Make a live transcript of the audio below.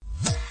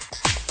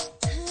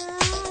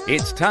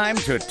It's time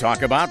to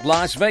talk about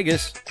Las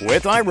Vegas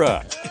with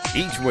Ira.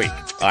 Each week,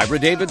 Ira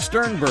David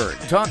Sternberg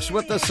talks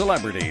with the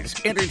celebrities,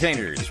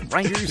 entertainers,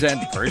 writers,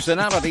 and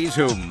personalities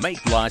who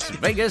make Las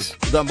Vegas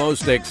the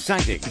most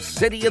exciting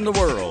city in the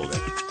world.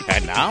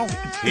 And now,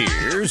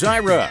 here's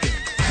Ira.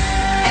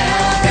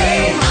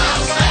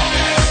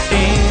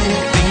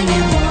 Anything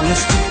you want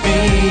us to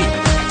be,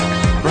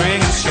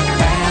 bring us your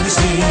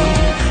fantasy.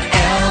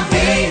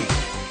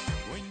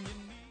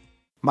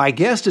 My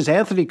guest is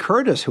Anthony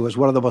Curtis, who is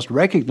one of the most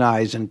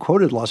recognized and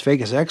quoted Las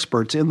Vegas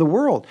experts in the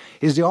world.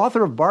 He's the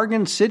author of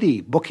Bargain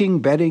City, Booking,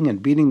 Betting,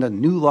 and Beating the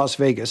New Las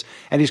Vegas,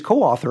 and he's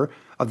co-author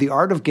of The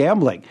Art of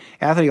Gambling.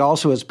 Anthony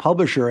also is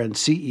publisher and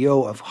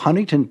CEO of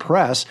Huntington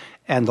Press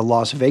and the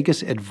Las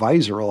Vegas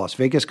Advisor, a Las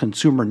Vegas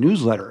consumer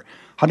newsletter.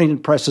 Huntington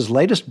Press's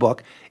latest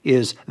book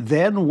is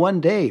Then One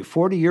Day,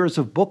 40 Years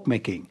of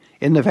Bookmaking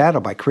in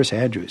Nevada by Chris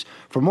Andrews.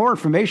 For more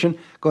information,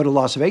 go to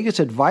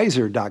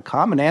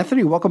LasVegasAdvisor.com. And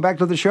Anthony, welcome back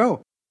to the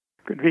show.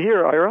 Good to be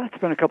here, Ira. It's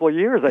been a couple of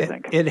years, I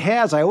think. It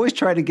has. I always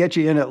try to get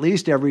you in at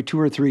least every 2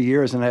 or 3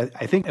 years, and I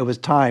think it was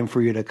time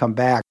for you to come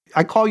back.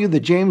 I call you the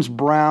James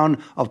Brown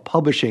of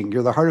publishing.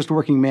 You're the hardest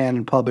working man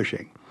in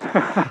publishing.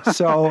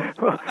 So,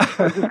 well,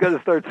 I just got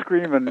to start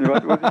screaming.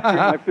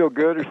 I feel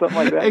good or something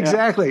like that.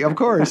 Exactly, yeah. Of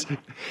course.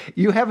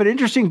 You have an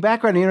interesting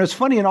background. You know, it's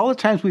funny, in all the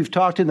times we've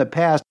talked in the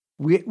past,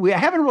 we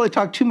haven't really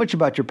talked too much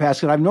about your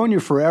past, and I've known you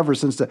forever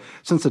since the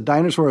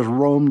dinosaurs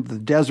roamed the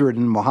desert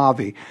in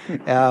Mojave.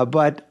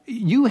 But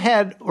you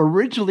had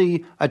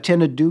originally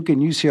attended Duke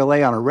and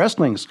UCLA on a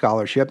wrestling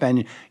scholarship,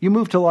 and you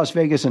moved to Las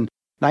Vegas in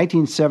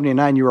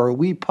 1979. You were a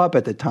wee pup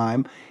at the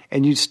time,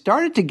 and you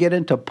started to get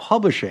into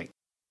publishing.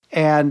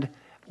 And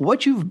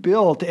what you've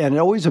built, and it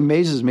always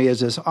amazes me, is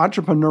this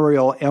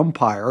entrepreneurial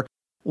empire,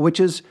 which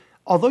is,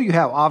 although you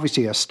have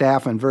obviously a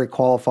staff and very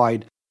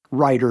qualified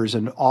writers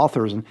and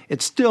authors, and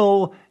it's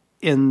still,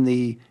 in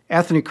the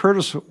Anthony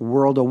Curtis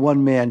world, a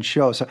one-man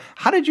show. So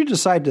how did you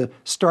decide to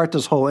start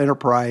this whole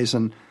enterprise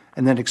and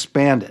then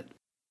expand it?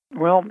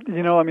 Well,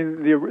 you know, I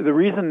mean, the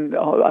reason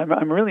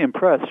I'm really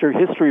impressed. Your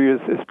history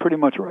is pretty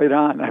much right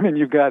on. I mean,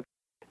 you've got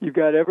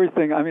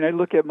everything. I mean, I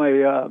look at my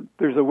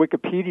there's a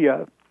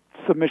Wikipedia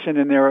submission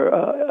in there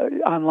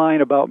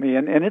online about me,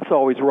 and it's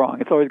always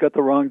wrong. It's always got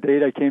the wrong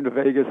date I came to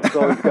Vegas. It's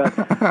always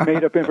got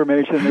made up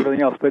information and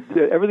everything else. But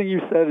everything you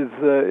said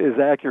is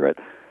accurate.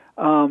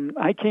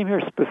 I came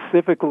here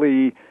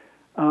specifically.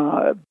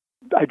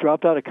 I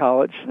dropped out of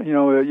college. You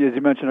know, as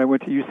you mentioned, I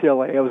went to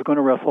UCLA. I was going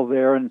to wrestle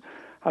there, and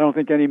I don't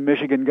think any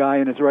Michigan guy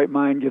in his right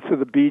mind gets to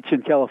the beach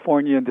in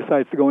California and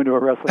decides to go into a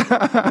wrestling.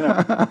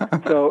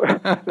 So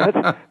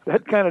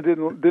that kind of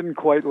didn't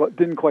quite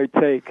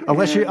take.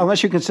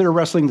 Unless you consider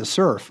wrestling the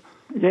surf.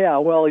 Yeah,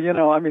 well, you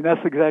know, I mean, that's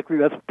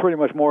pretty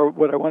much more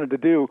what I wanted to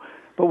do.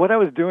 But what I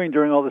was doing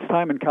during all this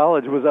time in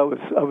college was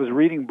I was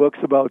reading books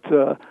about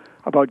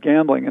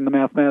gambling and the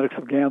mathematics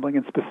of gambling,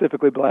 and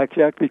specifically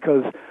blackjack,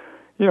 because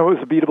you know, it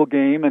was a beatable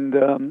game, and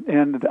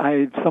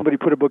somebody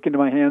put a book into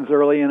my hands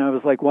early, and I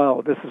was like,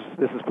 wow, this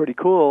is pretty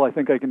cool. I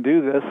think I can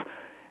do this.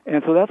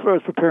 And so that's what I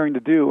was preparing to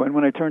do. And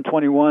when I turned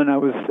 21, I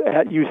was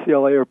at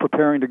UCLA, or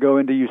preparing to go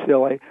into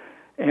UCLA,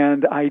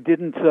 and I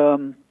didn't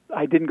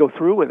go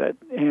through with it.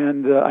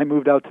 And I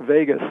moved out to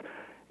Vegas,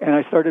 and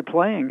I started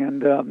playing.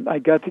 And I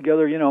got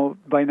together. You know,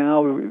 by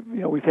now, you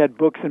know, we've had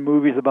books and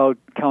movies about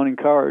counting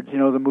cards. You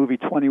know, the movie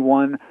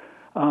 21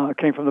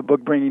 came from the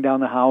book Bringing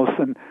Down the House,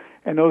 and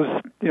those,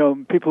 you know,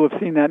 people who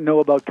have seen that know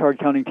about card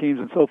counting teams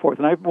and so forth.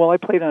 And I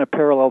played on a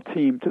parallel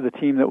team to the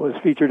team that was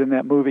featured in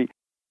that movie.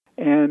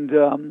 And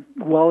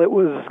while it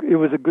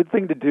was a good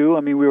thing to do, I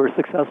mean, we were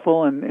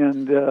successful,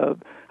 and I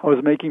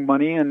was making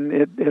money, and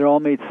it all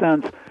made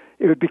sense.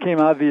 It became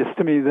obvious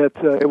to me that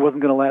it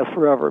wasn't going to last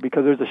forever,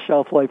 because there's a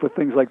shelf life with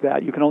things like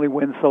that. You can only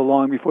win so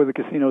long before the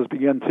casinos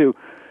begin to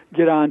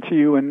get on to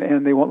you,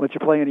 and they won't let you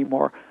play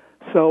anymore.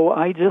 So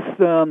I just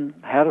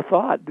had a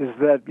thought, is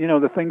that, you know,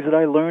 the things that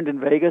I learned in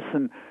Vegas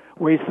and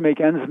ways to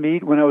make ends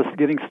meet when I was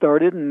getting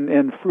started,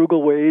 and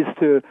frugal ways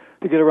to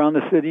get around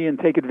the city and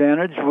take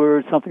advantage,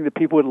 were something that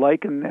people would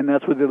like, and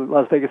that's where the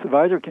Las Vegas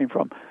Advisor came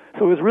from.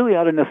 So it was really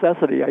out of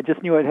necessity. I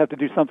just knew I'd have to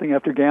do something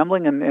after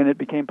gambling, and it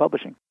became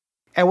publishing.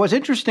 And what's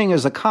interesting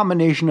is the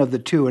combination of the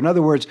two. In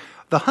other words,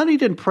 the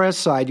Huntington Press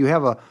side, you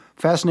have a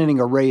fascinating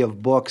array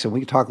of books, and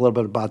we can talk a little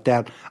bit about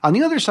that. On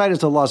the other side is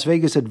the Las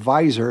Vegas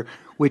Advisor,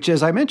 which,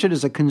 as I mentioned,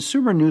 is a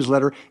consumer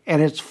newsletter,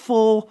 and it's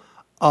full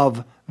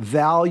of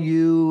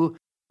value,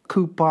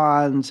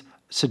 coupons,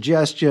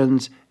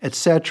 suggestions,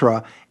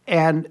 etc.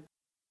 And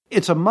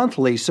it's a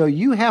monthly, so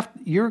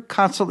you're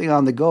constantly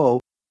on the go.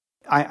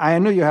 I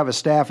know you have a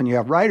staff and you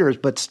have writers,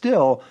 but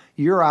still,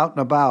 you're out and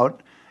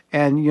about,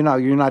 and you know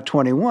you're not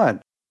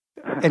 21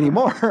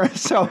 anymore.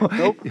 So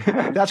nope.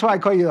 That's why I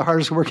call you the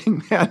hardest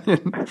working man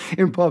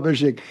in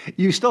publishing.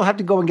 You still have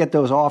to go and get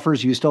those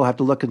offers. You still have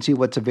to look and see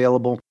what's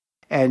available.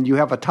 And you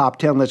have a top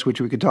 10 list, which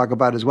we could talk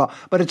about as well.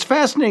 But it's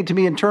fascinating to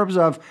me in terms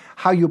of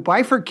how you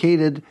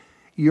bifurcated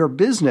your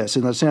business,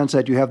 in the sense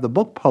that you have the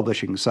book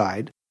publishing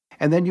side,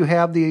 and then you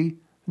have the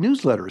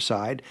newsletter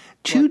side.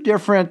 Two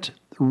different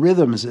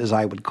rhythms, as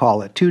I would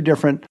call it, two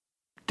different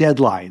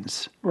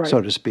deadlines, Right.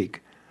 so to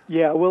speak.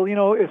 Yeah, well,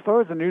 as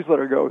far as the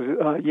newsletter goes,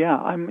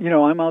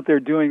 I'm out there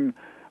doing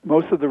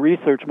most of the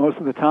research most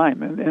of the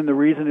time, and the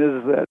reason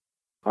is that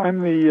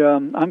I'm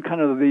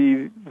kind of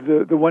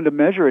the one to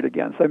measure it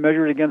against. I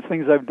measure it against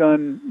things I've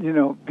done,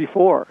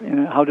 before.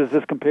 How does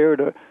this compare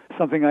to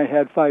something I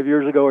had 5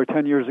 years ago or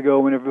 10 years ago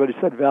when everybody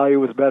said value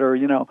was better?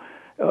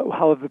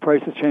 How have the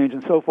prices changed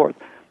and so forth?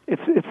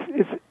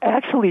 It's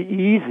actually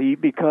easy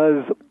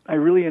because I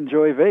really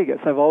enjoy Vegas.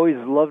 I've always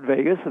loved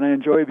Vegas, and I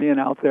enjoy being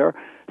out there.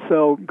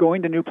 So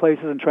going to new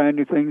places and trying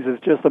new things is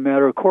just a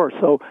matter of course.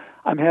 So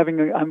I'm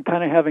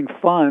kind of having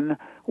fun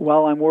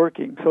while I'm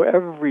working. So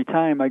every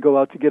time I go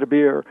out to get a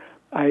beer,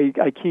 I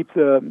keep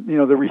the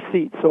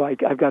receipt. So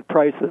I've got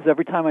prices.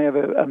 Every time I have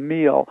a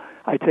meal,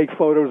 I take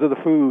photos of the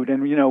food,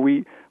 and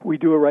we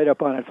do a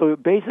write-up on it. So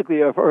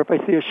basically, if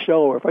I see a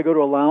show, or if I go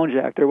to a lounge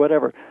act or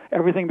whatever,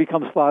 everything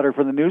becomes fodder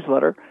for the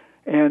newsletter,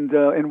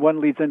 and one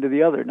leads into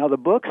the other. Now the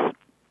books,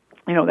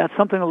 that's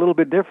something a little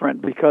bit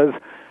different because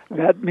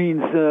that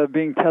means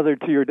being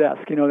tethered to your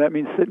desk. That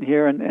means sitting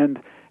here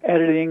and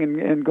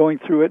editing and going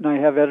through it, and I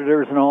have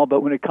editors and all.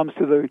 But when it comes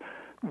to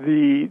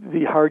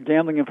the hard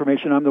gambling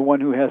information, I'm the one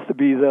who has to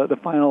be the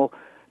final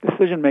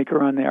decision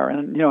maker on there.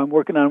 And I'm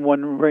working on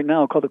one right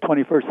now called the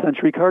 21st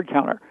Century Card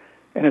Counter,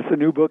 and it's a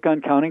new book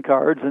on counting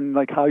cards and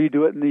like how you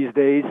do it in these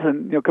days,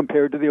 and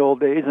compared to the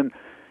old days. And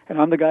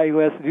I'm the guy who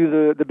has to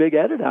do the big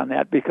edit on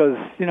that because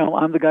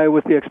I'm the guy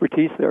with the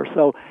expertise there.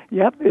 So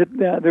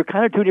they're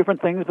kind of two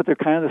different things, but they're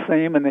kind of the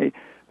same, and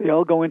they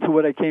all go into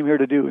what I came here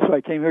to do. So I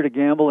came here to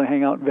gamble and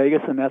hang out in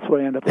Vegas, and that's what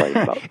I end up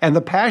writing about. And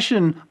the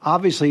passion,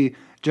 obviously,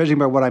 judging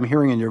by what I'm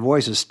hearing in your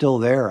voice, is still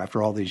there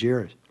after all these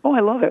years. Oh, I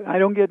love it. I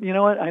don't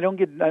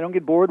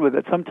get bored with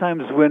it.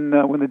 Sometimes when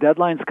the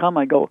deadlines come,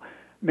 I go,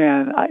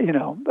 man,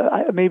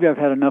 maybe I've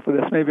had enough of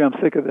this. Maybe I'm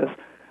sick of this.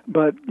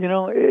 But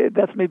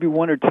that's maybe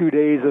 1 or 2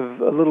 days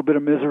of a little bit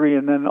of misery,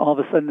 and then all of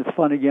a sudden it's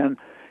fun again,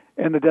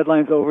 and the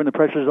deadline's over and the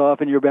pressure's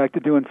off, and you're back to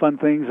doing fun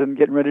things and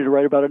getting ready to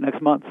write about it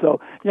next month. So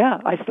yeah,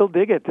 I still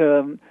dig it.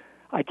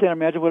 I can't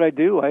imagine what I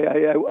do.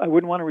 I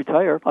wouldn't want to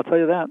retire. I'll tell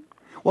you that.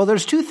 Well,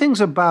 there's two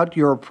things about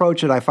your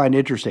approach that I find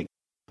interesting.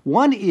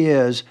 One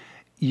is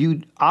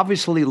you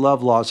obviously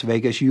love Las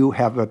Vegas. You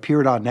have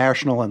appeared on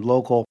national and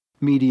local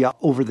media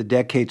over the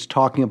decades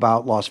talking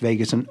about Las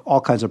Vegas and all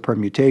kinds of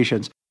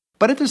permutations.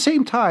 But at the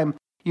same time,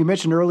 you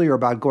mentioned earlier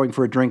about going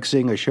for a drink,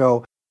 seeing a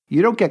show.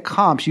 You don't get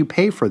comps; you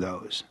pay for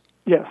those.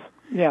 Yes,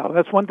 yeah,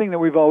 that's one thing that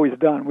we've always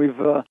done. We've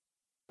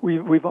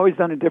always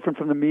done it different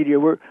from the media.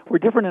 We're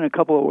different in a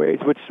couple of ways,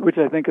 which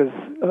I think has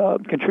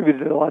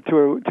contributed a lot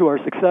to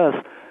our success.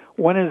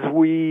 One is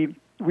we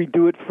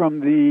do it from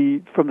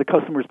the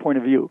customer's point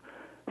of view.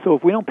 So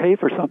if we don't pay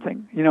for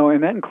something,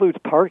 and that includes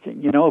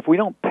parking, if we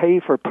don't pay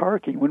for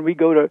parking when we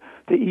go to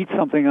eat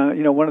something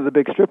on, one of the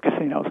big strip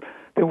casinos,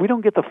 then we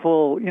don't get the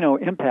full,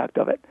 impact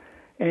of it.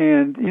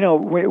 And,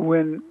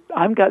 when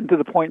I'm gotten to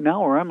the point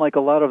now where I'm like a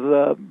lot of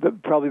the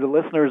probably the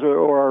listeners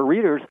or our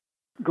readers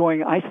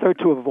going, I start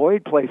to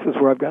avoid places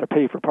where I've got to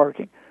pay for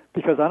parking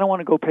because I don't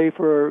want to go pay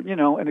for,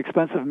 an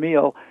expensive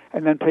meal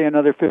and then pay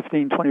another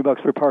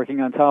 $15-$20 for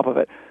parking on top of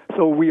it.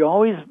 So we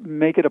always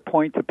make it a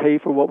point to pay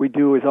for what we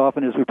do as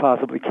often as we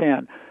possibly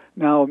can.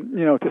 Now,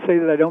 to say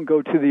that I don't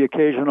go to the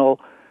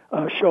occasional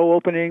show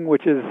opening,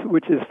 which is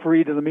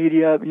free to the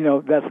media,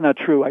 that's not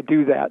true. I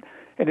do that.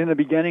 And in the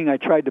beginning, I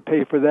tried to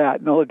pay for that,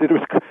 and all it did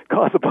was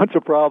cause a bunch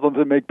of problems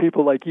and make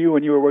people like you,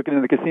 when you were working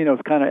in the casinos,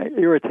 kind of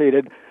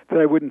irritated that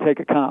I wouldn't take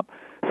a comp.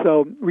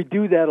 So we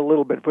do that a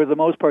little bit. For the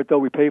most part, though,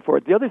 we pay for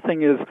it. The other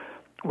thing is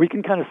we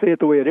can kind of say it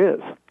the way it is.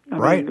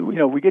 I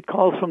mean, we get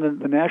calls from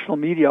the national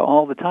media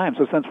all the time.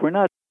 So since we're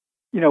not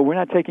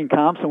taking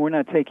comps and we're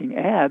not taking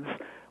ads,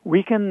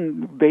 we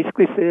can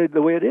basically say it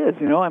the way it is.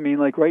 I mean,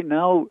 like right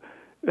now,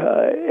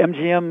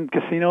 MGM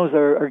casinos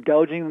are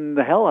gouging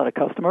the hell out of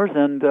customers,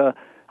 and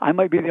I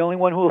might be the only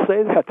one who will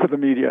say that to the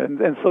media.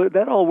 And so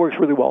that all works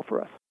really well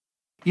for us.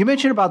 You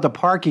mentioned about the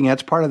parking.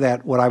 That's part of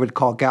that, what I would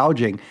call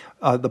gouging.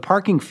 The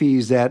parking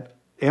fees that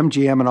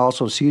MGM and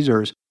also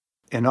Caesars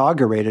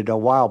inaugurated a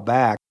while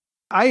back.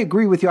 I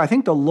agree with you. I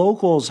think the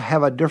locals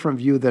have a different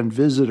view than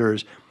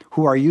visitors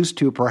who are used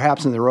to,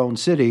 perhaps in their own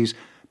cities,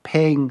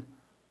 paying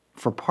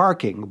for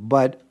parking.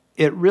 But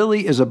it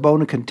really is a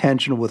bone of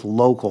contention with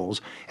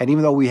locals. And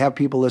even though we have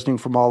people listening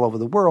from all over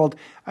the world,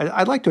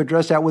 I'd like to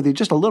address that with you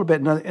just a little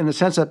bit in the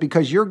sense that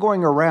because you're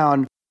going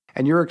around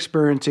and you're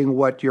experiencing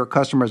what your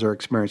customers are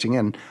experiencing,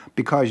 and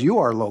because you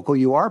are local,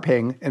 you are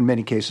paying, in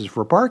many cases,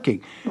 for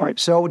parking. Right.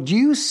 So do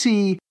you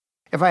see,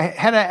 if I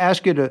had to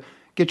ask you to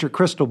get your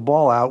crystal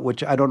ball out,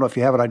 which I don't know if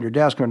you have it on your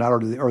desk or not,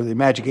 or the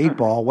Magic 8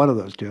 Ball, one of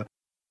those two,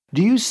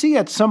 do you see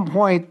at some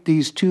point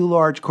these two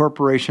large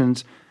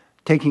corporations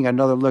taking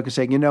another look and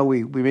saying,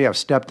 we may have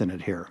stepped in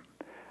it here?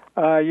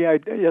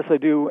 Yes, I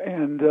do.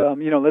 And,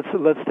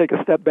 let's take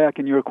a step back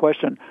in your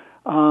question.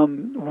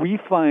 We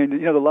find,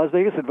 the Las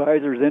Vegas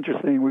Advisor is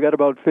interesting. We got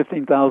about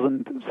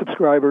 15,000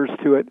 subscribers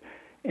to it,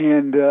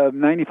 and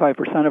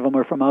 95% of them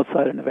are from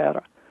outside of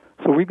Nevada.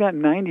 So we've got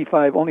only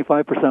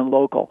 5%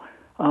 local.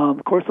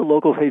 Of course, the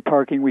locals hate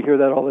parking. We hear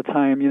that all the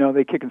time.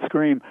 They kick and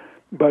scream.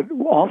 But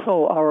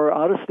also our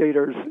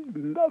out-of-staters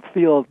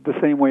feel the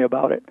same way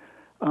about it.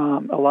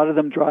 A lot of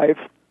them drive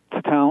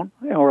to town,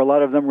 or a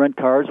lot of them rent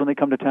cars when they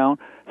come to town,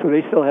 so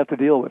they still have to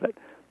deal with it.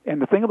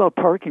 And the thing about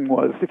parking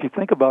was, if you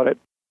think about it,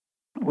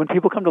 when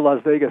people come to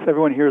Las Vegas,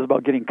 everyone hears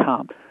about getting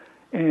comped.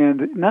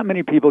 And not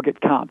many people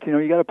get comped.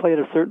 You got to play at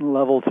a certain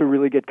level to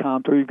really get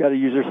comped, or you've got to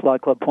use your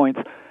slot club points.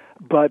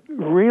 But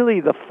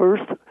really, the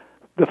first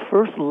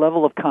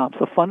level of comps,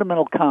 the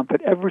fundamental comp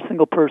that every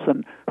single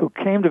person who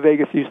came to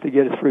Vegas used to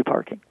get is free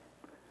parking.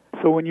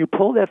 So when you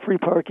pull that free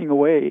parking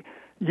away,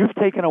 you've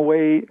taken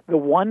away the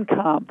one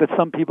comp that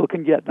some people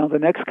can get. Now, the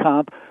next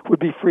comp would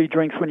be free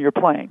drinks when you're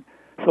playing.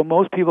 So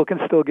most people can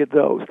still get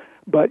those.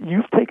 But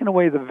you've taken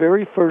away the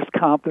very first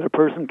comp that a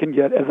person can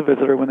get as a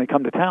visitor when they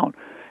come to town.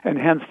 And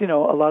hence, a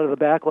lot of the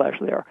backlash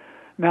there.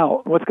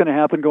 Now, what's going to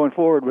happen going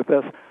forward with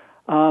this?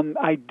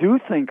 I do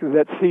think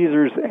that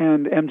Caesars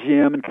and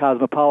MGM and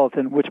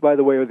Cosmopolitan, which, by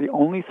the way, are the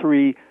only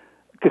three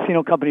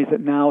casino companies that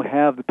now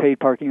have the paid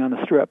parking on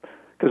the Strip,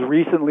 because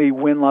recently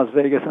Wynn Las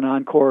Vegas and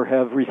Encore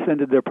have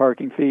rescinded their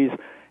parking fees,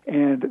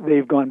 and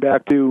they've gone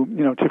back to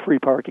free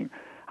parking.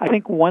 I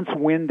think once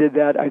Wynn did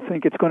that, I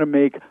think it's going to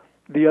make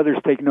the others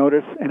take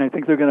notice, and I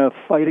think they're going to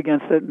fight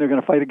against it, and they're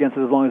going to fight against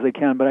it as long as they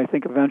can, but I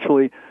think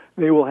eventually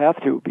they will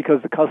have to,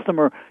 because the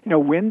customer,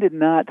 Wynn did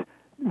not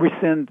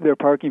rescind their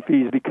parking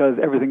fees because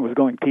everything was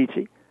going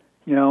peachy.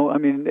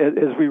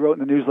 As we wrote in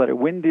the newsletter,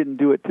 Wynn didn't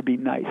do it to be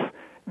nice.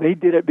 They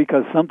did it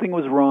because something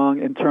was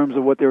wrong in terms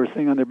of what they were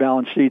seeing on their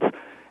balance sheets,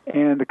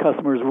 and the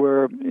customers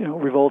were,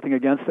 revolting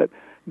against it.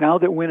 Now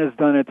that Wynn has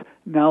done it,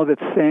 now that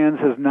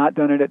Sands has not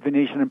done it at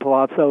Venetian and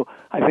Palazzo,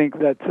 I think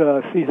that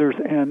Caesars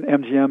and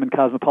MGM and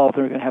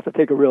Cosmopolitan are going to have to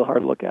take a real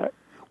hard look at it.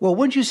 Well,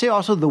 wouldn't you say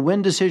also the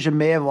Wynn decision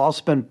may have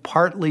also been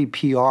partly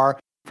PR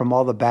from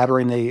all the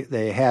battering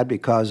they had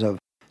because of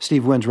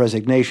Steve Wynn's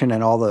resignation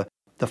and all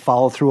the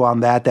follow-through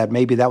on that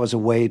maybe that was a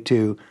way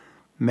to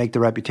make the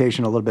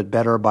reputation a little bit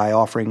better by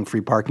offering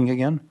free parking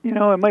again?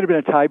 It might have been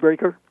a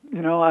tiebreaker.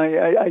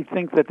 I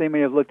think that they may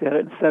have looked at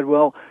it and said,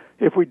 well,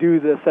 if we do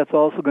this, that's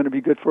also going to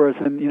be good for us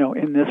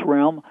in this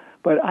realm.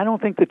 But I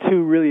don't think the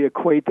two really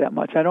equate that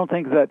much. I don't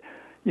think that,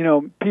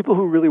 people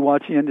who really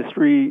watch the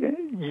industry,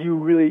 you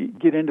really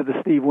get into the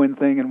Steve Wynn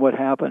thing and what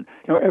happened.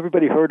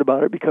 Everybody heard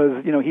about it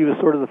because, he was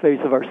sort of the face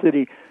of our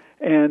city.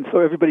 And so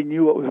everybody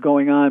knew what was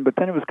going on, but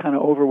then it was kind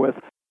of over with.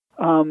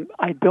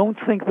 I don't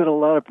think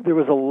that there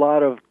was a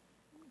lot of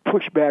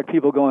pushback,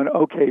 people going,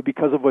 okay,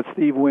 because of what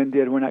Steve Wynn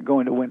did, we're not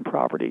going to Wynn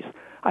Properties.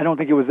 I don't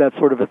think it was that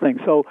sort of a thing.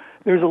 So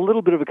there's a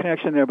little bit of a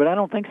connection there, but I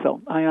don't think so.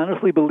 I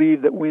honestly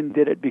believe that Wynn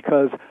did it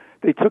because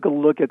they took a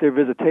look at their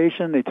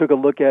visitation, they took a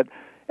look at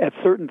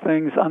certain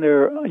things on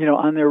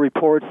their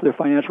reports, their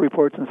financial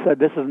reports, and said,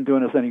 this isn't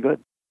doing us any good.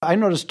 I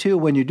noticed, too,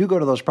 when you do go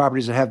to those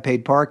properties that have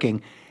paid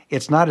parking,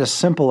 it's not as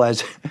simple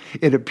as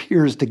it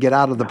appears to get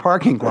out of the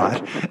parking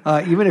lot.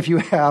 Even if you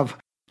have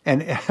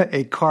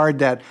a card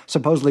that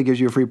supposedly gives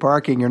you free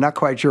parking, you're not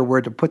quite sure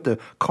where to put the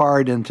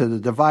card into the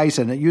device,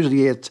 and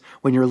usually it's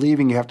when you're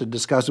leaving, you have to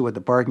discuss it with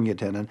the parking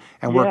attendant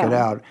and work it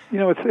out.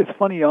 It's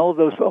funny. All of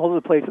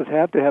the places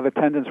have to have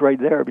attendants right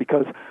there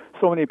because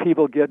so many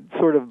people get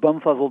sort of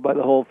bumfuzzled by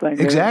the whole thing.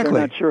 Exactly.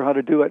 They're not sure how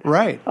to do it.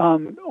 Right.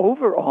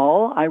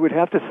 Overall, I would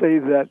have to say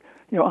that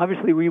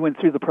obviously we went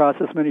through the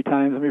process many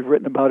times, and we've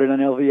written about it on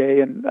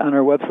LVA and on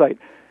our website.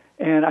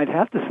 And I'd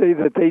have to say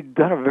that they've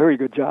done a very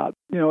good job.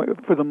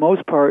 For the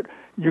most part,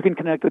 you can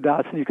connect the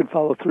dots and you can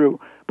follow through.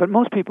 But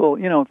most people,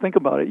 think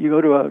about it. You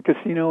go to a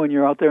casino and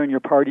you're out there and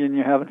you're partying and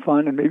you're having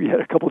fun and maybe you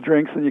had a couple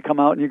drinks and you come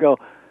out and you go,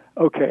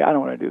 okay, I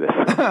don't want to do this.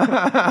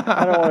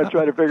 I don't want to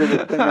try to figure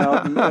this thing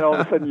out. And all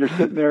of a sudden you're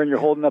sitting there and you're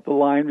holding up the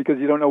line because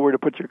you don't know where to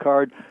put your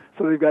card.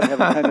 So they've got to have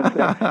attendance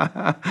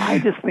there. I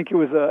just think it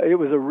was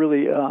a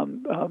really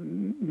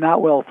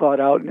not well thought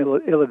out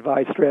and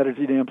ill-advised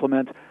strategy to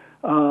implement.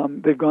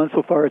 They've gone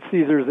so far at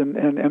Caesars and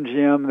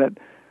MGM that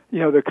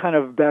they're kind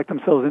of backed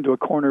themselves into a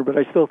corner. But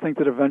I still think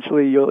that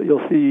eventually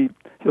you'll see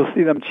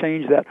them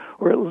change that,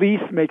 or at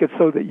least make it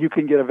so that you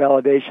can get a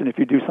validation if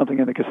you do something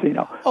in the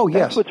casino. Oh,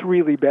 yes. That's what's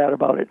really bad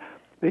about it.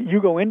 That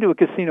you go into a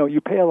casino,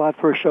 you pay a lot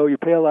for a show, you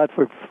pay a lot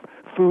for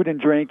food and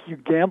drink, you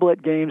gamble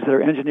at games that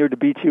are engineered to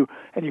beat you,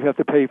 and you have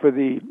to pay for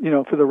the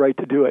right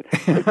to do it.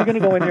 If you're going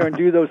to go in there and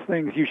do those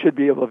things, you should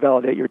be able to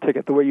validate your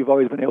ticket the way you've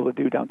always been able to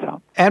do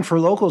downtown. And for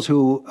locals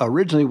who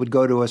originally would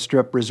go to a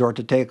strip resort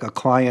to take a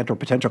client or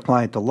potential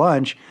client to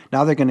lunch,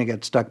 now they're going to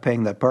get stuck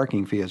paying that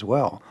parking fee as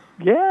well.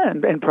 Yeah,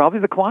 and probably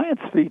the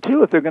client's fee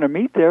too if they're going to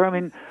meet there. I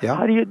mean, yeah.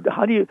 How do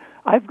you?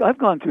 I've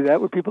gone through that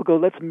where people go,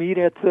 let's meet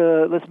at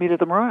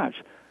the Mirage.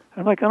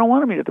 I'm like, I don't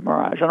want to meet at the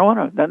Mirage. I don't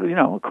want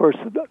to. Of course,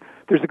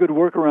 there's a good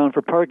workaround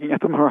for parking at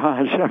the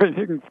Mirage. I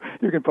mean,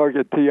 you can park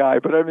at TI,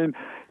 but I mean,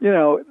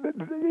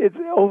 it's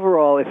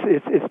overall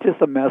it's just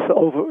a mess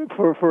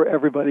for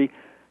everybody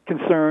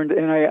concerned.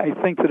 And I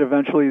think that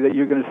eventually that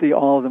you're going to see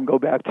all of them go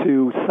back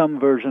to some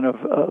version of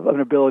an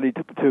ability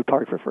to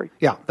park for free.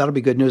 Yeah, that'll be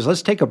good news.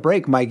 Let's take a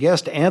break. My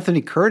guest,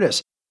 Anthony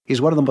Curtis.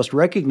 He's one of the most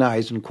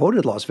recognized and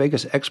quoted Las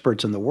Vegas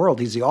experts in the world.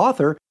 He's the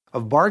author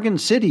of Bargain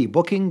City,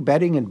 Booking,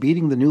 Betting, and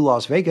Beating the New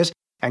Las Vegas,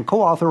 and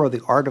co-author of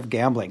The Art of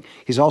Gambling.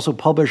 He's also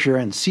publisher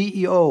and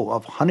CEO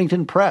of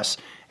Huntington Press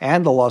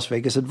and the Las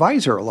Vegas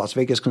Advisor, a Las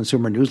Vegas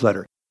consumer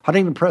newsletter.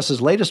 Huntington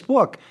Press's latest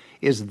book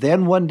is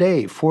Then One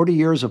Day, 40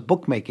 Years of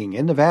Bookmaking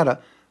in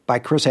Nevada by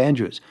Chris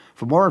Andrews.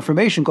 For more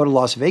information, go to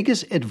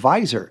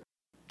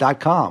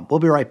LasVegasAdvisor.com. We'll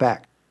be right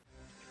back.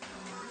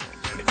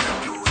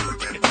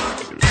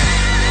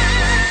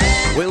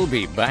 We'll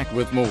be back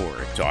with more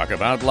Talk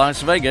About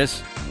Las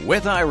Vegas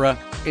with Ira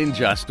in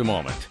just a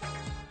moment.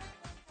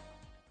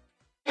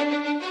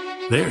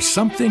 There's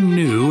something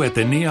new at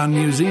the Neon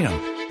Museum.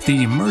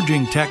 The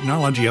emerging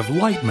technology of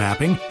light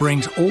mapping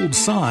brings old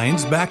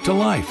signs back to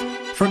life.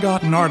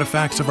 Forgotten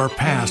artifacts of our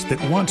past that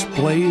once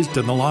blazed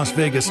in the Las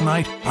Vegas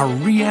night are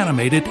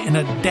reanimated in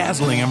a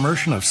dazzling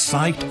immersion of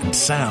sight and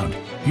sound.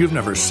 You've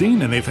never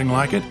seen anything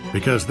like it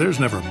because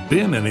there's never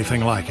been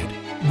anything like it.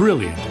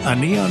 Brilliant, a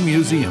Neon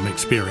Museum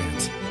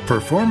experience.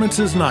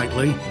 Performances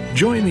nightly.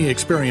 Join the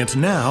experience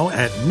now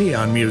at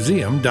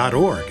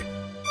neonmuseum.org.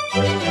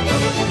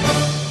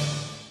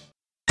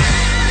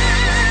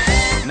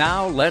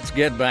 Now let's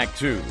get back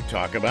to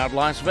Talk About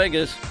Las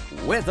Vegas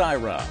with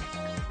Ira.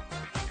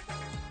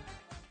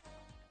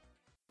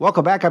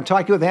 Welcome back. I'm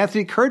talking with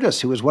Anthony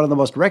Curtis, who is one of the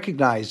most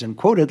recognized and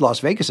quoted Las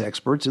Vegas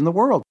experts in the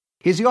world.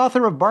 He's the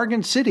author of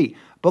Bargain City,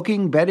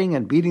 Booking, Betting,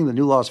 and Beating the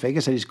New Las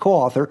Vegas, and he's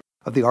co-author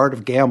of The Art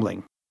of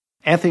Gambling.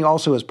 Anthony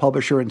also is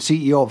publisher and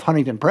CEO of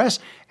Huntington Press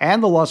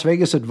and the Las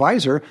Vegas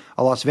Advisor,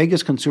 a Las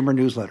Vegas consumer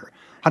newsletter.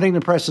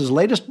 Huntington Press's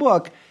latest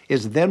book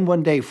is Then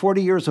One Day,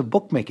 40 Years of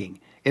Bookmaking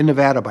in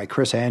Nevada by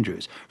Chris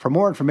Andrews. For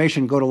more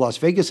information, go to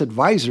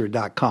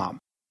LasVegasAdvisor.com.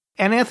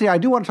 And Anthony, I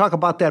do want to talk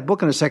about that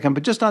book in a second,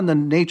 but just on the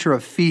nature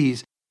of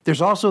fees,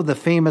 there's also the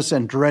famous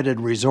and dreaded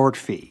resort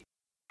fee.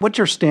 What's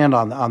your stand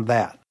on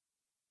that?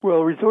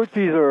 Well, resort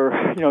fees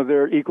are,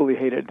 they're equally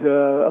hated,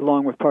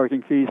 along with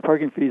parking fees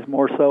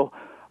more so.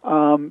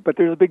 But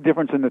there's a big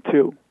difference in the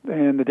two.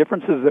 And the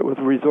difference is that with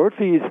resort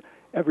fees,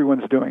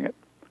 everyone's doing it.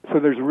 So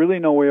there's really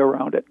no way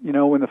around it.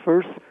 When the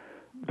first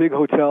big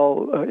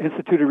hotel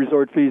instituted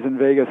resort fees in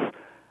Vegas,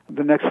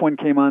 the next one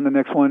came on,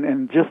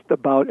 and just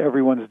about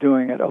everyone's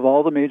doing it. Of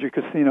all the major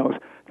casinos,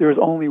 there is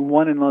only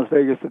one in Las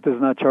Vegas that does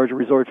not charge a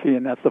resort fee,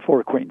 and that's the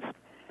Four Queens.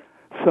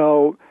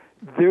 So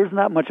there's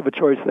not much of a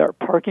choice there.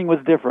 Parking was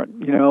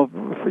different.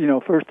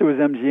 First it was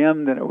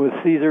MGM, then it was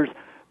Caesars,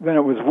 then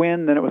it was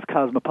Wynn, then it was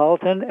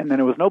Cosmopolitan, and then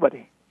it was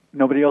nobody.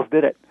 Nobody else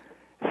did it.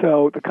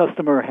 So the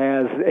customer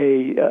has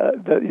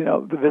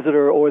the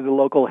visitor or the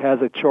local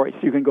has a choice.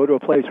 You can go to a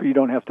place where you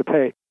don't have to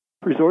pay.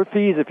 Resort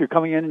fees, if you're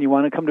coming in and you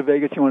want to come to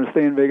Vegas, you want to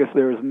stay in Vegas,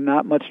 there is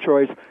not much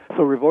choice.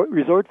 So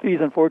resort fees,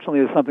 unfortunately,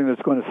 is something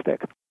that's going to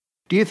stick.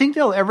 Do you think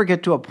they'll ever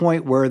get to a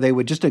point where they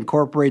would just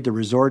incorporate the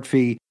resort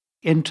fee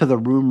into the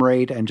room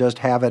rate and just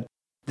have it,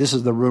 this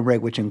is the room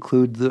rate which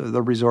includes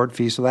the resort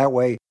fee, so that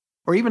way,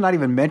 or even not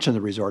even mention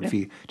the resort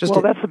fee? That's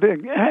the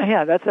big,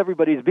 that's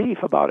everybody's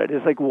beef about it.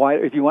 It's like, why,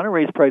 if you want to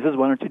raise prices,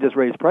 why don't you just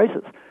raise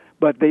prices?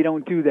 But they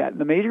don't do that. And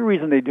the major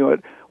reason they do it,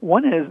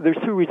 there's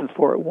two reasons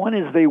for it. One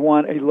is they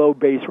want a low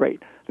base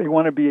rate. They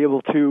want to be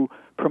able to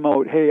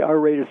promote, hey, our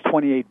rate is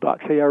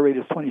 $28. Hey, our rate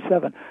is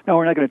 $27. Now,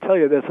 we're not going to tell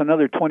you that's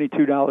another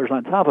 $22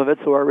 on top of it,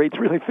 so our rate's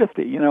really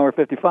 $50, or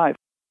 $55.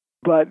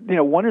 But,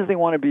 one is they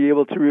want to be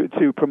able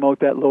to promote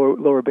that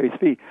lower base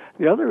fee.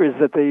 The other is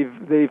that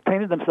they've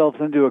painted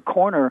themselves into a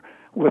corner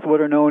with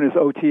what are known as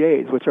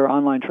OTAs, which are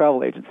online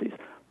travel agencies.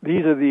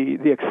 These are the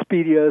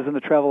Expedias and the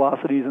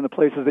Travelocities and the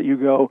places that you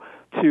go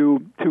to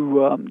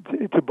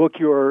book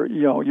your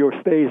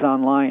stays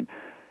online.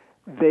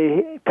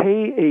 They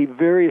pay a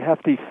very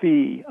hefty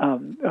fee,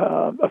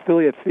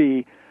 affiliate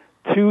fee,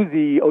 to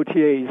the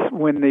OTAs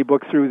when they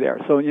book through there.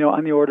 So,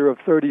 on the order of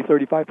 30,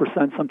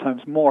 35%,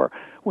 sometimes more.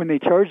 When they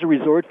charge the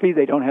resort fee,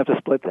 they don't have to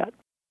split that.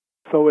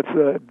 So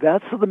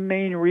that's the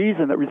main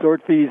reason that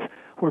resort fees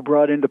were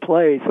brought into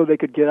play, so they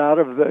could get out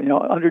of the,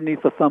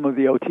 underneath the thumb of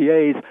the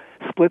OTAs,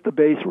 split the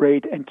base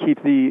rate, and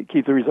keep the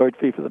resort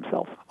fee for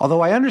themselves.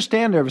 Although I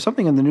understand there was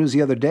something in the news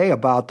the other day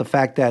about the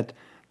fact that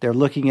they're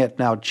looking at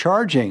now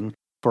charging,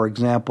 for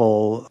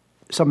example,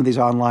 some of these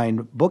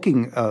online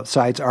booking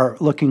sites are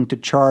looking to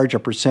charge a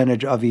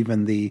percentage of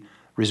even the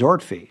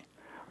resort fee.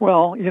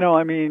 Well,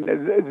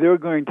 they're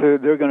going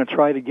to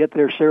try to get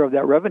their share of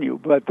that revenue,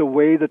 but the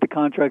way that the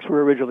contracts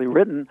were originally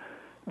written,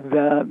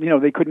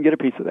 they couldn't get a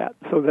piece of that.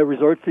 So the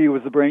resort fee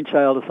was the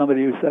brainchild of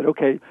somebody who said,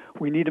 okay,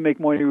 we need to make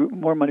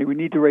more money, we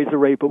need to raise the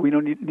rate, but we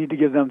don't need to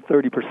give them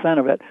 30%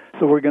 of it,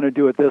 so we're going to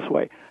do it this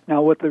way.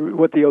 Now, what the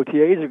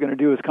OTAs are going to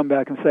do is come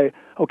back and say,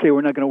 okay,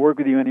 we're not going to work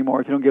with you anymore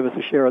if you don't give us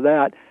a share of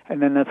that,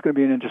 and then that's going to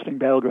be an interesting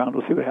battleground.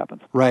 We'll see what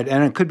happens. Right,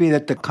 and it could be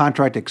that the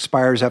contract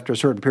expires after a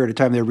certain period of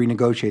time. They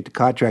renegotiate the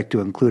contract to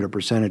include a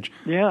percentage of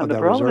that resort fee. Yeah, the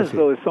problem is,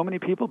 though, is so many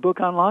people book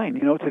online.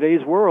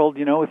 Today's world,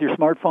 with your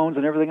smartphones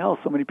and everything else,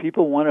 so many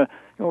people want to,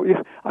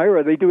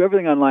 Ira, they do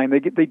everything online. They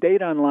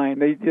date online.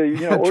 They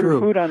order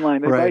food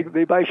online.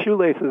 They buy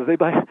shoelaces. They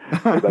buy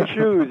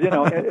shoes.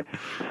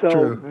 So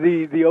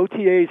True. the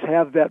OTAs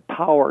have that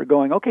power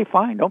going, okay,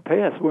 fine, don't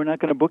pay us. We're not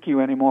going to book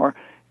you anymore.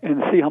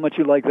 and see how much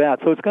you like that.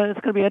 So it's going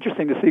to be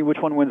interesting to see which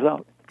one wins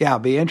out. Yeah, it'll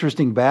be an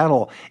interesting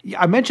battle.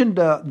 I mentioned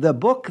the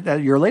book,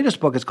 your latest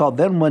book is called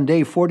Then One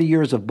Day, 40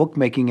 Years of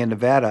Bookmaking in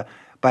Nevada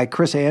by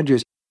Chris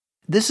Andrews.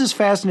 This is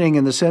fascinating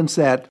in the sense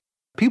that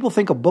people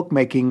think of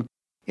bookmaking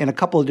in a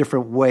couple of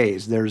different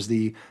ways. There's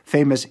the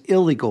famous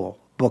illegal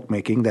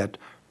bookmaking that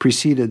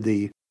preceded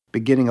the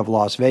beginning of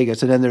Las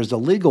Vegas, and then there's the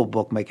legal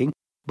bookmaking,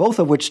 both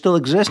of which still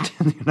exist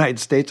in the United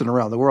States and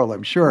around the world,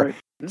 I'm sure. Right.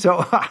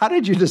 So how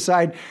did you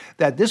decide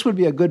that this would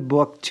be a good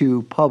book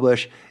to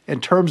publish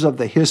in terms of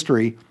the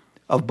history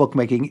of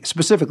bookmaking,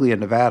 specifically in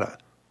Nevada?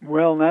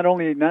 Well, not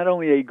only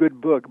a good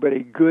book, but a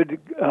good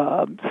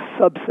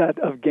subset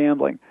of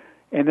gambling.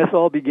 And this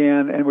all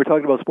began, and we're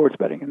talking about sports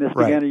betting, and this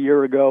began a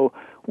year ago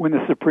when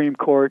the Supreme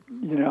Court,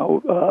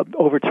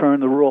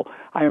 overturned the rule.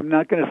 I am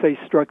not going to say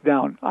struck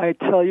down. I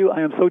tell you,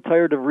 I am so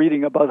tired of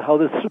reading about how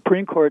the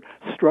Supreme Court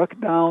struck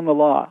down the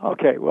law.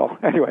 Okay, well,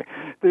 anyway,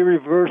 they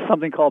reversed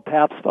something called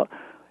PASPA,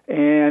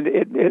 and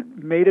it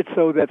made it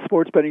so that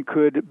sports betting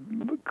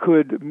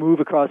could move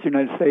across the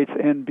United States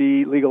and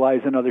be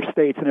legalized in other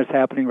states, and it's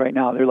happening right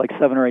now. There are like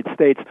 7 or 8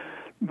 states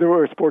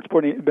where sports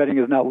betting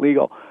is now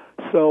legal.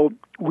 So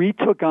we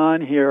took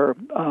on here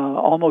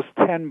almost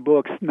 10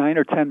 books, 9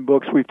 or 10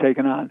 books we've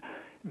taken on,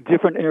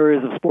 different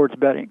areas of sports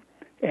betting.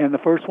 And the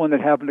first one that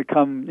happened to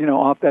come,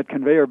 off that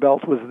conveyor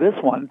belt was this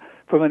one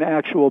from an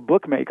actual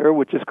bookmaker,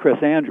 which is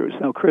Chris Andrews.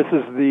 Now, Chris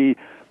is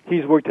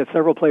he's worked at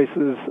several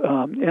places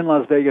in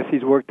Las Vegas.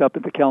 He's worked up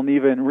at the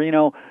Calneva in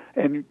Reno,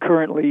 and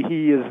currently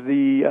he is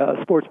the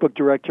sportsbook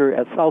director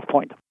at South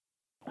Point.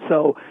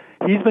 So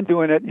he's been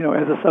doing it,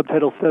 as the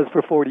subtitle says,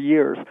 for 40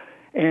 years.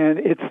 And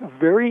it's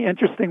very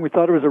interesting. We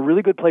thought it was a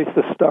really good place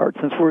to start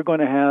since we're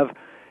going to have,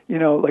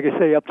 like I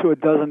say, up to a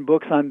dozen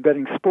books on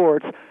betting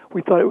sports.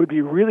 We thought it would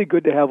be really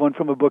good to have one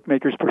from a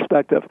bookmaker's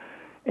perspective.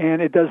 And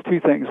it does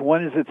two things.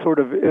 One is it sort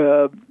of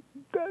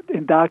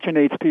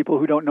indoctrinates people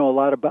who don't know a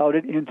lot about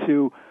it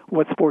into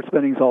what sports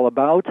betting is all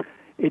about.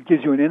 It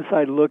gives you an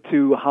inside look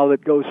to how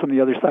it goes from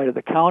the other side of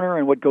the counter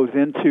and what goes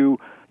into,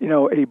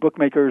 a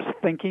bookmaker's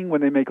thinking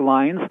when they make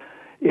lines.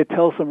 It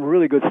tells some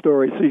really good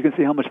stories, so you can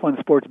see how much fun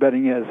sports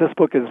betting is. This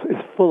book is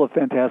full of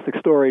fantastic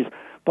stories,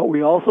 but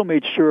we also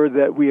made sure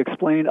that we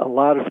explained a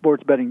lot of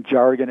sports betting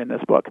jargon in this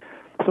book.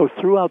 So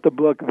throughout the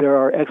book, there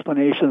are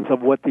explanations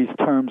of what these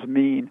terms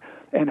mean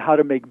and how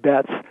to make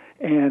bets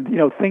and,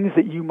 things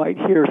that you might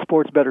hear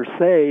sports bettors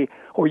say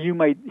or you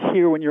might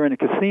hear when you're in a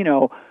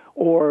casino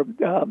or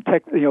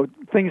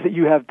things that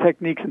you have,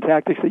 techniques and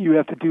tactics that you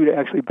have to do to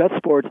actually bet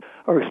sports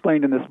are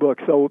explained in this book.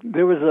 So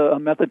there was a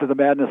method to the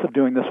madness of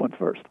doing this one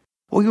first.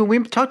 Well, we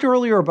talked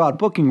earlier about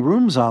booking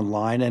rooms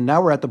online, and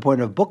now we're at the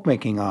point of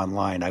bookmaking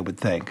online, I would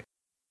think.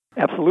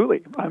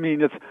 Absolutely. I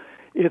mean,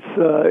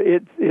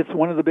 it's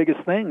one of the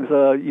biggest things.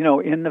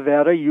 In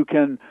Nevada, you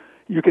can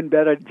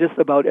bet at just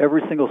about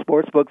every single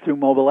sports book through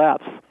mobile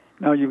apps.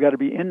 Now, you've got to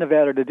be in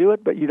Nevada to do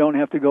it, but you don't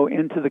have to go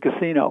into the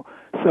casino.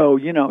 So,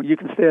 you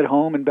can stay at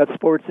home and bet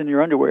sports in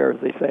your underwear,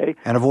 as they say.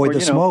 And avoid the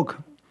smoke.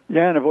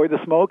 Yeah, and avoid the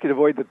smoke and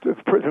avoid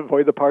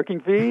the parking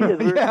fee, as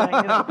we were saying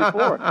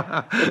before.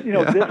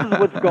 This is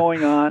what's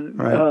going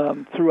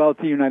on throughout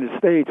the United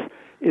States.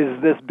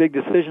 Is this big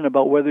decision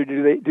about whether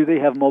do they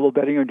have mobile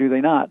betting or do they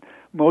not?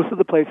 Most of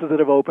the places that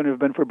have opened have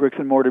been for bricks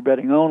and mortar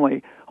betting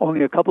only.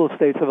 Only a couple of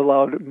states have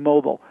allowed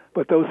mobile,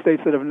 but those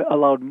states that have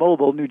allowed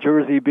mobile, New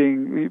Jersey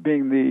being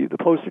the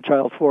poster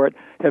child for it,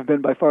 have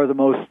been by far the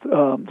most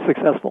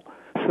successful.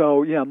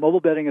 So yeah, mobile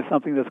betting is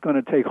something that's going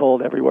to take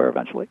hold everywhere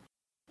eventually.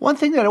 One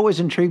thing that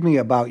always intrigued me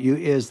about you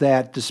is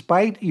that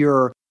despite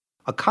your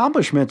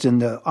accomplishments in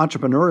the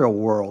entrepreneurial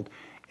world,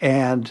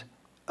 and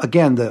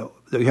again,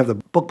 you have the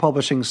book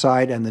publishing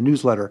side and the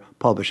newsletter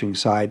publishing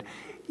side,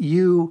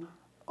 you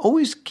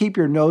always keep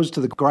your nose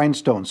to the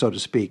grindstone, so to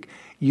speak.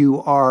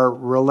 You are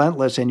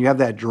relentless and you have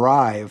that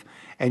drive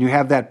and you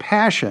have that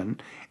passion,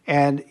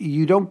 and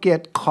you don't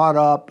get caught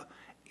up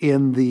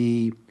in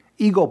the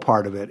ego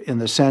part of it, in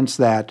the sense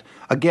that,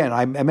 again,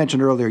 I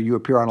mentioned earlier, you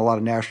appear on a lot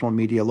of national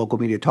media, local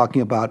media,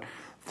 talking about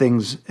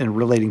things in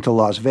relating to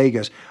Las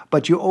Vegas,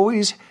 but you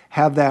always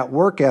have that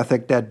work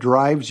ethic that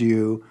drives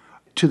you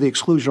to the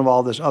exclusion of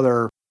all this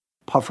other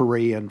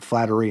puffery and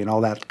flattery and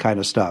all that kind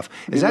of stuff.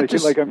 Is that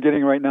just like I'm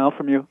getting right now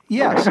from you?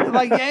 Yes,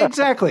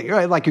 exactly,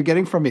 right, like you're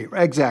getting from me,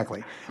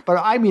 exactly.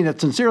 But I mean it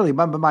sincerely.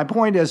 But my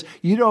point is,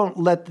 you don't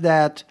let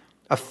that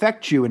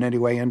affect you in any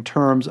way in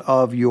terms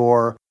of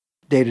your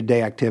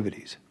day-to-day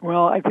activities.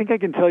 Well, I think I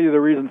can tell you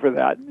the reason for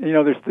that.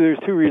 There's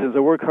two reasons. I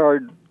work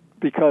hard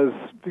because,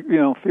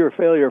 fear of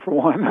failure, for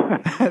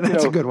one.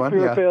 That's a good one.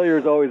 Fear of failure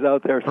is always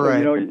out there. So,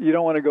 right. You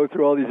don't want to go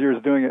through all these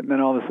years doing it and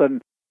then all of a sudden,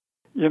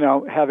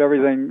 have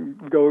everything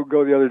go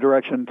the other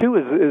direction. Two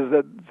is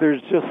that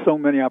there's just so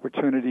many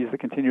opportunities that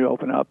continue to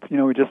open up.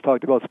 We just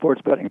talked about sports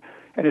betting,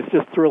 and it's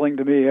just thrilling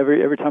to me.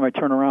 Every time I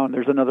turn around,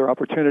 there's another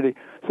opportunity.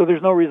 So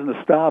there's no reason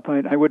to stop.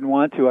 I wouldn't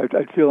want to.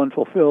 I'd feel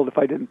unfulfilled if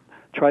I didn't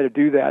try to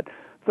do that.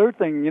 Third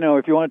thing,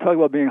 if you want to talk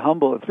about being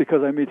humble, it's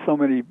because I meet so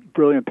many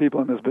brilliant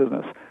people in this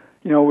business.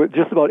 With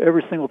just about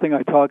every single thing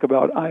I talk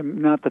about,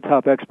 I'm not the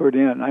top expert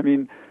in. I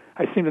mean,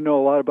 I seem to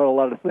know a lot about a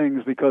lot of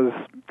things because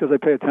I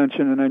pay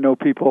attention and I know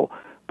people.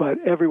 But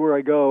everywhere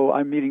I go,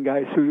 I'm meeting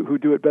guys who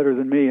do it better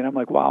than me, and I'm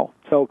like, wow.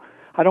 So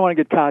I don't want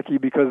to get cocky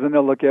because then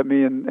they'll look at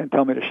me and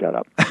tell me to shut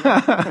up.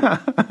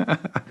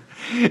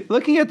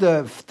 Looking at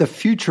the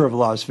future of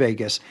Las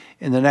Vegas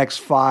in the next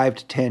 5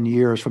 to 10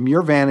 years, from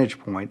your vantage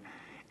point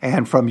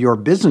and from your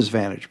business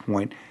vantage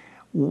point,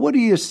 what do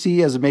you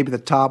see as maybe the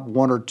top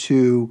 1 or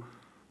 2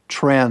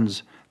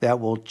 trends that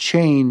will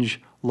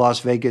change Las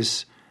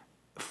Vegas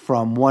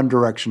from one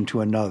direction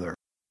to another?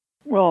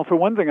 Well, for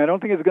one thing, I don't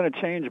think it's going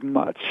to change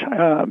much.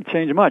 I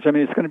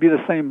mean, it's going to be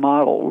the same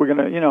model. We're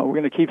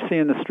going to keep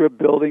seeing the Strip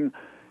building,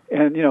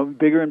 and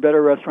bigger and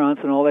better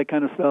restaurants and all that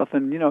kind of stuff.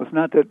 And it's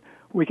not that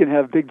we can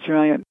have big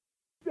giant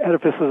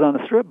edifices on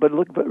the Strip, but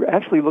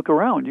actually look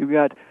around. You've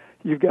got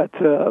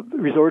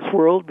Resorts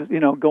World,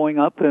 going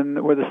up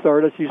and where the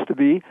Stardust used to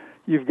be.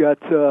 You've got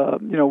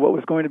what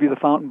was going to be the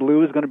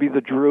Fontainebleau is going to be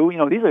the Drew.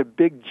 These are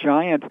big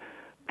giant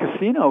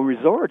casino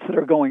resorts that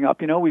are going up.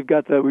 We've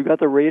got the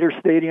Raider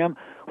Stadium,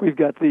 we've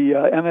got the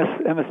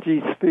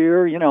MSG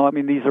Sphere.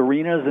 These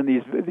arenas and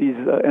these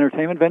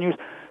entertainment venues.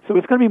 So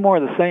it's going to be more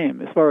of the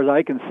same as far as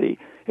I can see.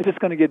 It's just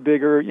going to get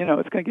bigger.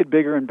 It's going to get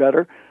bigger and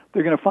better.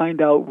 They're going to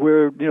find out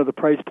where the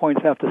price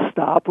points have to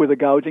stop, where the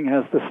gouging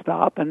has to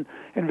stop, and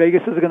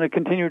Vegas is going to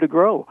continue to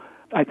grow.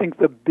 I think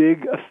the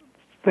big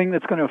thing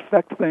that's going to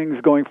affect things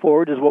going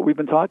forward is what we've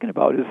been talking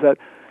about, is that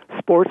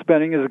sports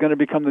betting is going to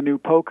become the new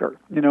poker.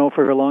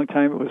 For a long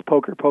time it was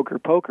poker.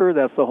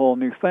 That's the whole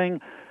new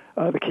thing.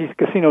 The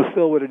casino is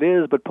still what it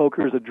is, but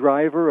poker is a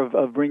driver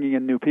of bringing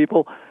in new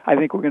people. I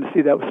think we're going to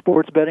see that with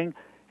sports betting,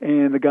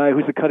 and the guy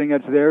who's the cutting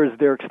edge there is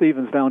Derek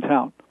Stevens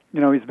downtown.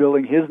 He's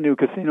building his new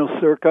casino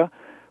Circa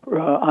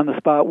on the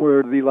spot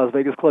where the Las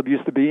Vegas Club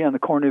used to be, on the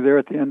corner there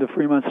at the end of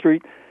Fremont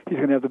Street. He's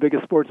going to have the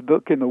biggest sports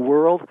book in the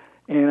world.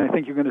 And I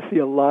think you're going to see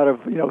a lot of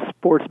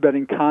sports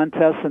betting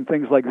contests and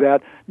things like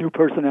that, new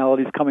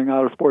personalities coming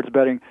out of sports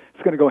betting.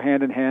 It's going to go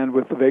hand in hand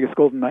with the Vegas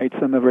Golden Knights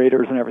and the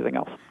Raiders and everything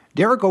else.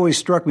 Derek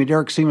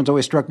Stevens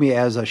always struck me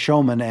as a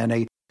showman and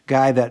a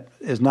guy that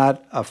is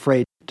not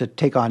afraid to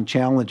take on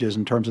challenges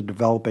in terms of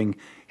developing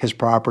his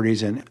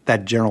properties in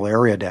that general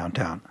area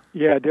downtown.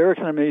 Yeah, Derek's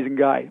an amazing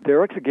guy.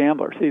 Derek's a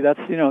gambler. See, that's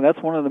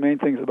one of the main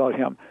things about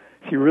him.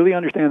 He really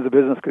understands the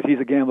business because he's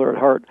a gambler at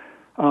heart.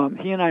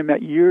 He and I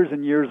met years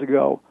and years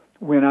ago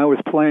when I was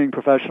playing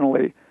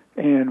professionally,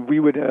 and we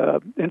would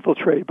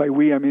infiltrate. By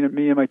we, I mean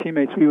me and my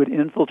teammates. We would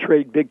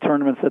infiltrate big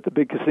tournaments at the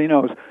big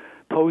casinos,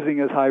 posing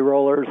as high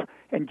rollers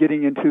and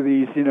getting into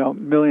these $1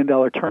 million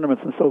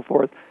tournaments and so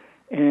forth.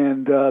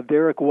 And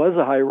Derek was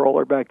a high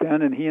roller back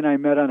then, and he and I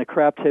met on a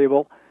crap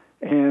table.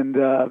 And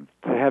to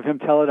have him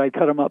tell it, I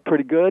cut him up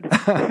pretty good.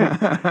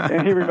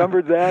 And he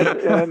remembered that,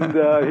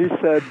 and he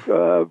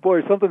said,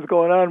 boy, something's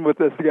going on with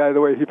this guy, the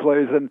way he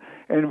plays.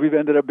 And we've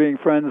ended up being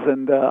friends,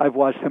 and I've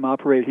watched him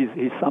operate.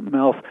 He's something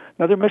else.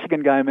 Another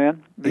Michigan guy,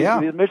 man.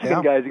 These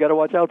Michigan guys, you got to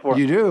watch out for.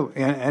 You do,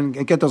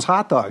 and get those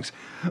hot dogs.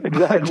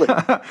 Exactly.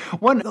 But,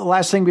 one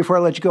last thing before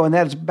I let you go, and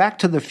that is back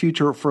to the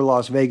future for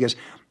Las Vegas.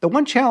 The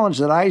one challenge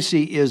that I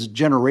see is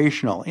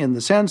generational, in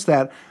the sense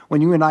that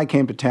when you and I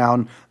came to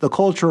town, the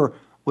culture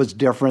was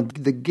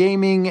different. The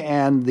gaming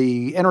and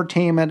the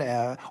entertainment,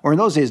 or in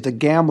those days, the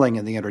gambling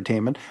and the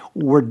entertainment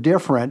were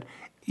different.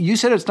 You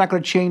said it's not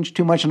going to change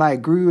too much, and I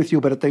agree with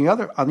you. But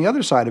on the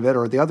other side of it,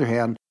 or the other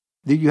hand,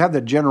 you have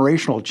the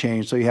generational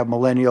change. So you have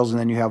millennials, and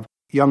then you have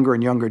younger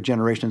and younger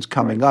generations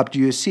coming up. Do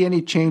you see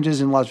any changes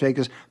in Las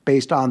Vegas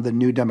based on the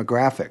new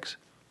demographics?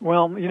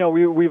 Well,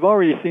 we've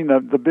already seen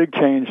the big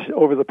change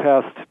over the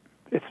past.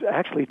 It's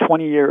actually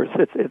 20 years.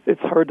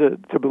 It's hard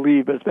to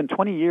believe, but it's been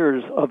 20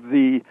 years of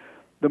the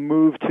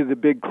move to the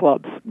big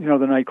clubs, the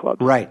nightclubs.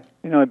 Right.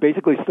 It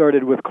basically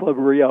started with Club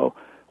Rio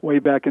way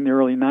back in the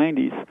early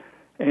 90s.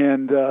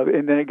 And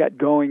then it got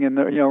going in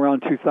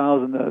around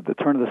 2000, the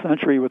turn of the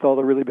century, with all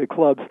the really big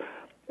clubs.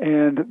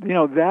 And,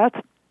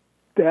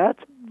 that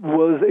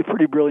was a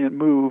pretty brilliant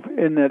move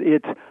in that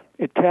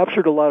it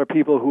captured a lot of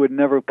people who had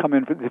never come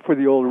in for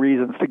the old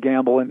reasons to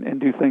gamble and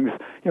do things,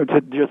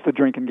 to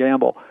drink and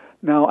gamble.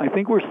 Now, I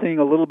think we're seeing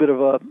a little bit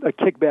of a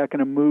kickback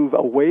and a move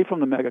away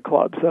from the mega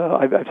clubs.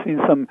 I've seen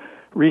some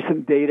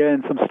recent data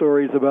and some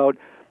stories about,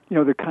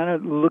 they're kind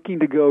of looking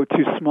to go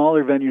to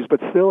smaller venues, but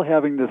still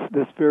having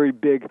this very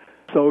big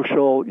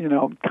social,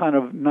 kind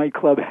of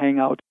nightclub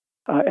hangout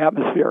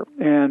atmosphere.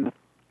 And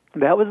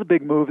that was a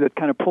big move that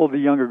kind of pulled the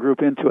younger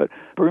group into it.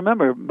 But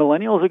remember,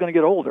 millennials are going to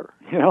get older.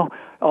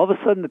 All of a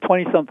sudden the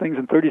 20-somethings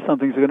and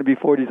 30-somethings are going to be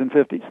 40s and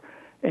 50s.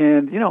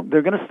 And,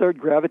 they're going to start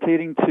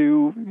gravitating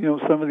to,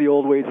 some of the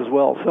old ways as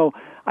well. So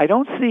I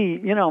don't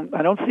see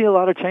a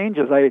lot of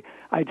changes.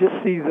 I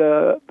just see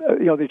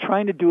they're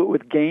trying to do it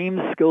with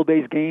games,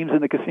 skill-based games in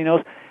the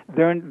casinos.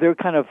 They're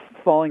kind of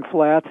falling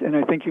flat, and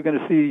I think you're going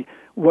to see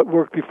what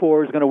worked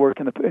before is going to work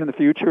in the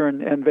future,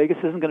 and Vegas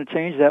isn't going to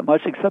change that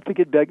much except to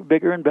get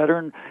bigger and better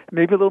and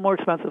maybe a little more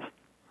expensive.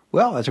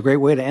 Well, that's a great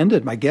way to end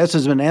it. My guest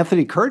has been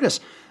Anthony Curtis,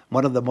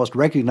 one of the most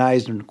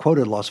recognized and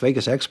quoted Las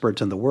Vegas experts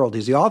in the world.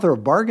 He's the author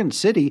of Bargain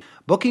City,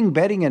 Booking,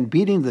 Betting, and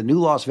Beating the New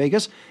Las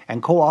Vegas,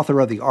 and co-author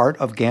of The Art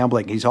of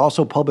Gambling. He's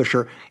also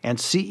publisher and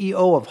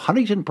CEO of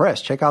Huntington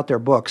Press. Check out their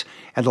books.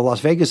 And the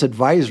Las Vegas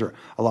Advisor,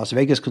 a Las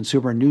Vegas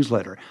consumer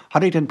newsletter.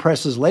 Huntington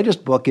Press's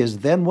latest book is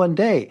Then One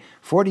Day,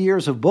 40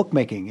 Years of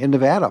Bookmaking in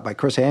Nevada by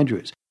Chris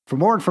Andrews. For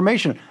more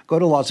information, go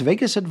to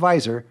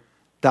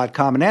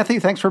LasVegasAdvisor.com. And Anthony,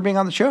 thanks for being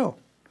on the show.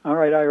 All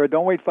right, Ira,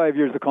 don't wait 5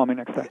 years to call me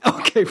next time.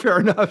 Okay,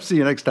 fair enough. See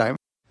you next time.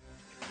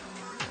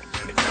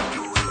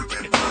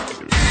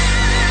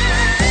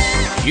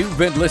 You've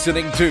been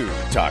listening to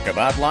Talk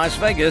About Las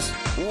Vegas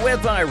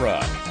with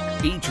Ira.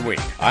 Each week,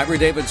 Ira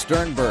David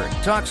Sternberg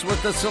talks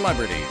with the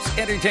celebrities,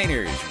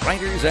 entertainers,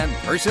 writers, and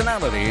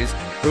personalities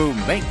who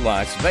make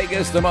Las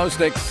Vegas the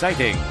most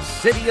exciting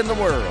city in the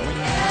world.